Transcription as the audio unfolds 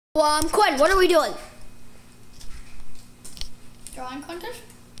Quinn, what are we doing? Drawing contest?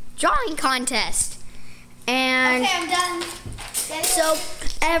 Drawing contest. And okay, I'm done. So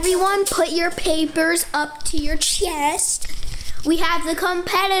everyone put your papers up to your chest. We have the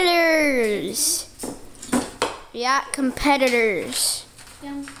competitors. Yeah, competitors.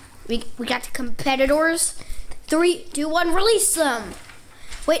 Yeah. We got the competitors. 3, 2, 1, release them.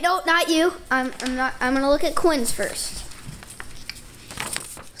 Wait, no, not you. I'm gonna look at Quinn's first.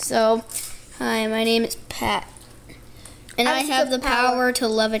 So, hi, my name is Pat. And I have the power to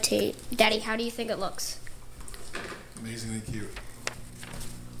levitate. Daddy, how do you think it looks? Amazingly cute.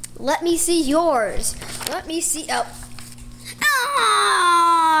 Let me see yours. Let me see. Oh,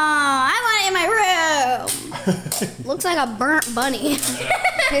 I want it in my room. Looks like a burnt bunny. It's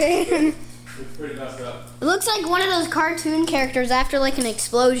pretty messed up. It looks like one of those cartoon characters after like an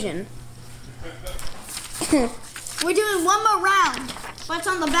explosion. We're doing one more round. What's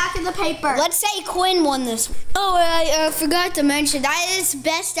on the back of the paper? Let's say Quinn won this. Oh, I forgot to mention, that is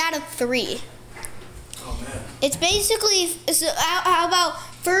best out of 3. Oh man. It's basically, so how about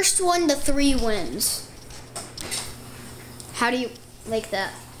first 1 to 3 wins? How do you like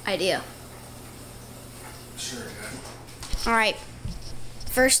that idea? Sure, yeah. All right,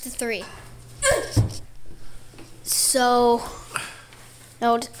 first to 3. So,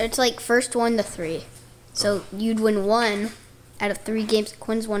 no, it's like first 1 to 3. So you'd win 1 out of 3 games.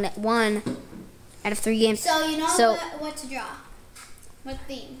 Quinn's won at 1 out of 3 games. So you know what to draw. What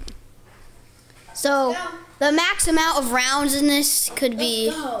theme? So the max amount of rounds in this could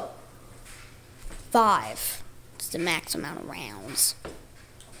be 5. It's the max amount of rounds.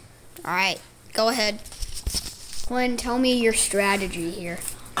 All right, go ahead. Quinn, tell me your strategy here.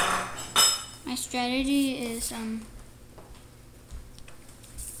 My strategy is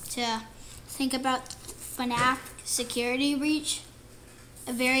to think about FNAF Security Breach,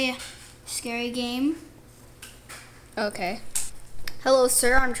 a very scary game. Okay. Hello,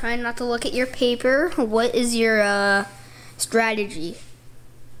 sir. I'm trying not to look at your paper. What is your strategy?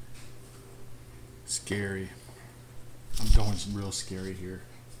 Scary. I'm going real scary here.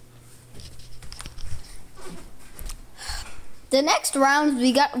 The next round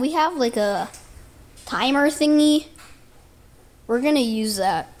we have like a timer thingy. We're gonna use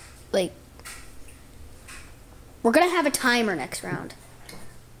that. Like, we're gonna have a timer next round.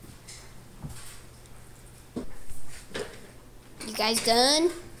 You guys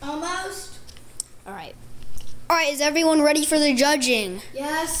done? Almost. All right. All right. Is everyone ready for the judging?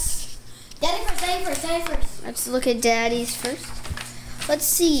 Yes. Daddy first. Let's look at Daddy's first. Let's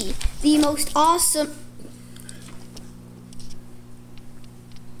see. The most awesome.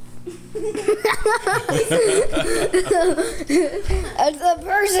 That's the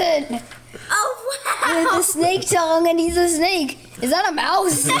person. Oh wow! With the snake tongue, and he's a snake. Is that a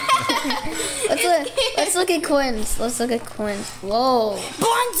mouse? Let's look at Quinn's. Whoa!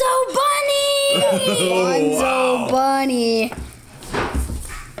 Bonzo Bunny! Bonzo Bunny.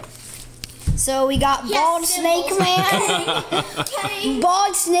 So we got Bald Snake Man.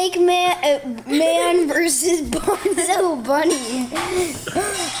 Bald Snake Man versus Bonzo Bunny.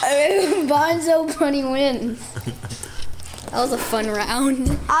 Bonzo Bunny wins. That was a fun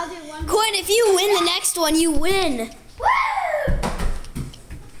round. I'll do one. Quinn, if you win the next one, you win. Woo!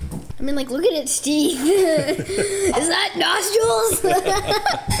 I mean, like, look at its teeth. Is that nostrils?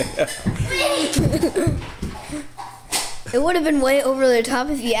 It would have been way over the top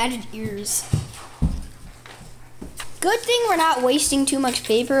if you added ears. Good thing we're not wasting too much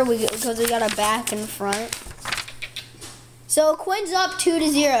paper because we got a back and front. So Quinn's up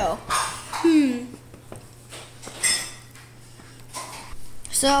 2-0.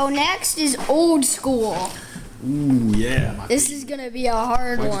 So next is old school. Ooh, yeah. This is gonna be a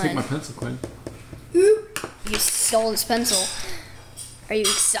hard Why'd one. you take my pencil, Quinn? You stole his pencil. Are you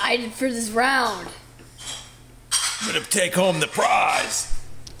excited for this round? I'm gonna take home the prize.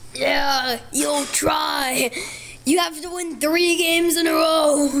 Yeah, you'll try. You have to win 3 games in a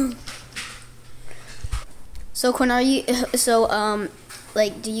row. So Quinn, like,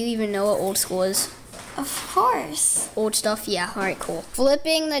 do you even know what old school is? Of course. Old stuff? Yeah, alright, cool.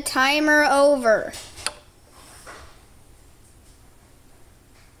 Flipping the timer over.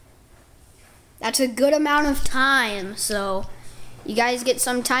 That's a good amount of time, so you guys get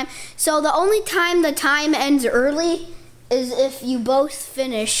some time. So the only time the time ends early is if you both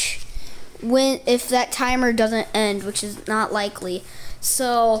finish if that timer doesn't end, which is not likely.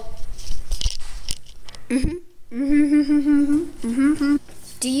 So, do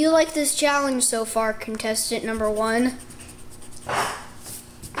you like this challenge so far, contestant number 1? Yeah,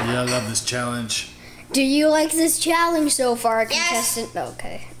 I love this challenge. Do you like this challenge so far, Yes. contestant?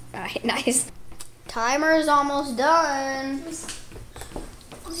 Okay. Alright, nice. Timer is almost done.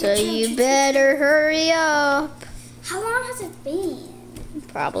 So you better hurry up. How long has it been?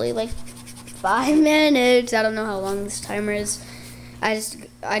 Probably like 5 minutes. I don't know how long this timer is. I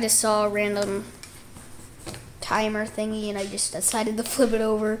just saw a random timer thingy and I just decided to flip it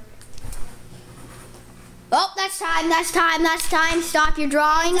over. Oh, that's time, that's time, that's time. Stop your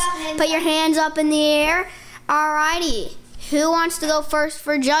drawings. Put your hands up in the air. Alrighty. Who wants to go first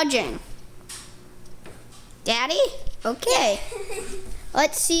for judging? Daddy? Okay.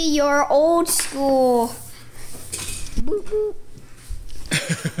 Let's see your old school. Boop,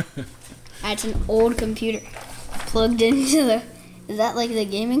 boop. That's an old computer plugged into the. Is that like the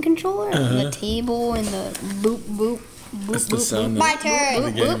gaming controller? The table and the boop boop boop That's the boop sound boop. My of turn.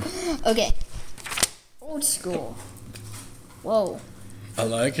 the game. Okay. Old school. Whoa. I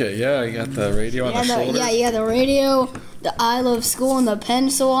like it. Yeah, you got the radio on the shoulder. Yeah, you got the radio, the I love school, and the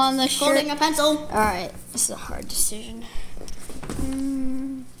pencil on the shirt. Holding a pencil. All right, this is a hard decision.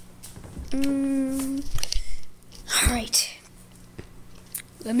 All right.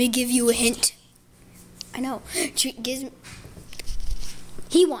 Let me give you a hint. I know. Gives me.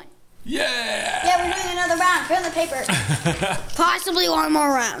 He won. Yeah. Yeah, we're doing another round. Fill in the paper. Possibly one more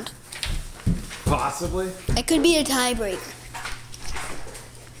round. Possibly. It could be a tiebreaker.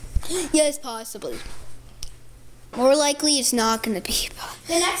 Yes, possibly. More likely, it's not going to be.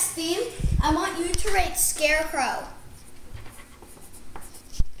 The next theme, I want you to rate Scarecrow.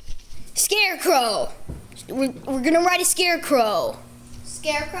 Scarecrow. We're going to write a scarecrow.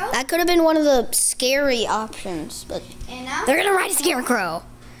 Scarecrow? That could have been one of the scary options, but And now? they're going to write a scarecrow.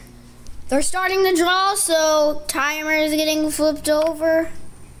 They're starting the draw, so timer is getting flipped over.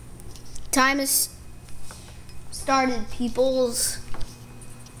 Time is started, peoples.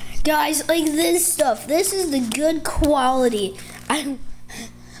 Guys, like this stuff. This is the good quality. I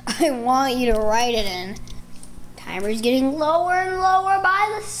want you to write it in. Timer's getting lower and lower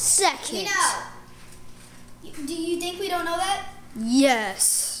by the second. We know. Do you think we don't know that?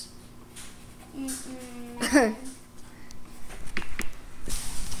 Yes.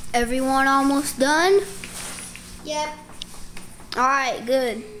 Everyone almost done? Yep. All right,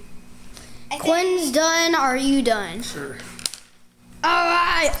 good. I think- Quinn's done. Are you done? Sure. All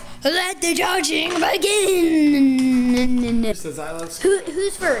right, let the judging begin. It says I love school.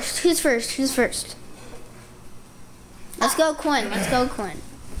 Who's first? Who's first? Who's first? Let's go, Quinn. Let's go, Quinn.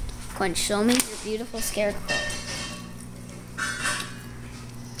 Quinn, show me your beautiful scarecrow.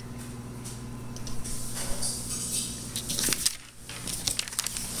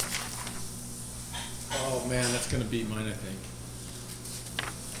 Oh man, that's gonna beat mine, I think.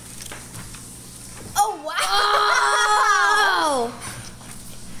 Oh, wow. Oh!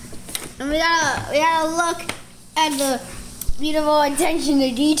 And we gotta look at the beautiful attention to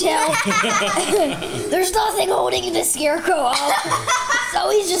detail. There's nothing holding the scarecrow up, so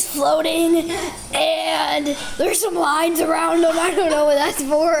he's just floating. And there's some lines around him. I don't know what that's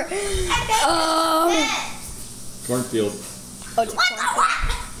for. Cornfield. Oh, it's a corn.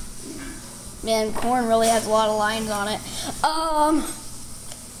 Man, corn really has a lot of lines on it.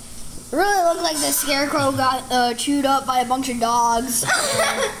 Really looked like the scarecrow got chewed up by a bunch of dogs.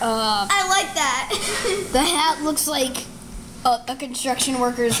 I like that. The hat looks like a construction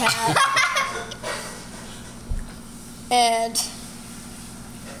worker's hat. And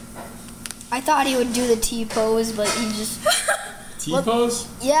I thought he would do the T-pose, but he just... T-pose?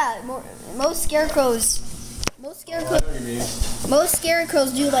 Yeah, most scarecrows I know what you mean. Most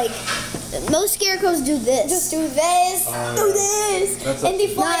scarecrows do this. Just do this, do this, That's and they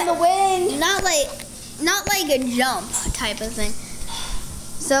fly in the wind. Not like a jump type of thing.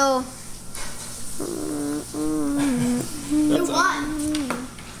 So You won.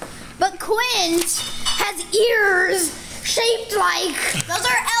 but Quinn's has ears shaped like Those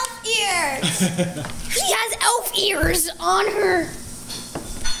are elf ears. she has elf ears on her.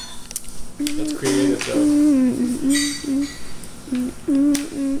 That's creative though.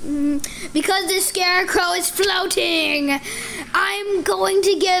 Because the scarecrow is floating, I'm going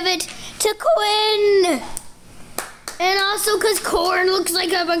to give it to Quinn. And also because corn looks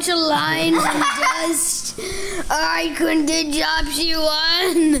like a bunch of lines and dust. Alright, Quinn, good job, she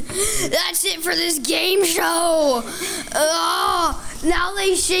won. That's it for this game show. Oh, now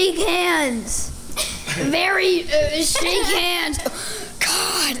they shake hands. Shake hands.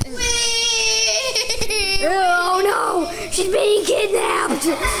 God. Oh no, she's being kidnapped.